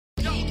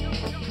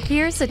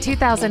Here's a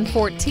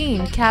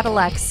 2014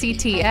 Cadillac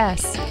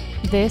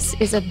CTS. This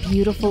is a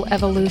beautiful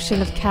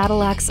evolution of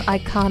Cadillac's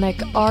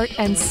iconic art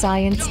and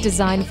science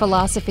design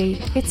philosophy.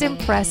 Its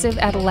impressive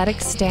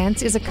athletic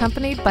stance is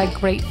accompanied by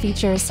great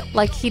features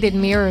like heated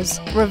mirrors,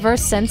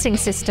 reverse sensing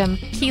system,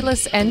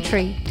 keyless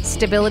entry,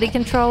 stability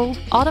control,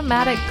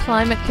 automatic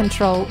climate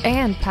control,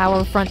 and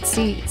power front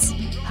seats.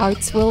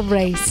 Hearts will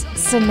race,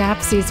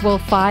 synapses will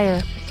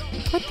fire.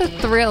 Put the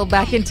thrill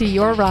back into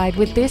your ride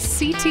with this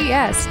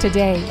CTS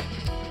today.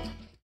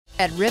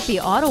 At Rippy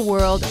Auto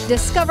World,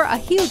 discover a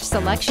huge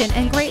selection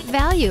and great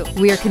value.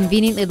 We are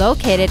conveniently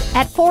located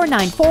at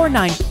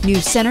 4949 New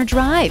Center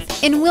Drive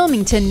in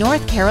Wilmington,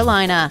 North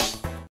Carolina.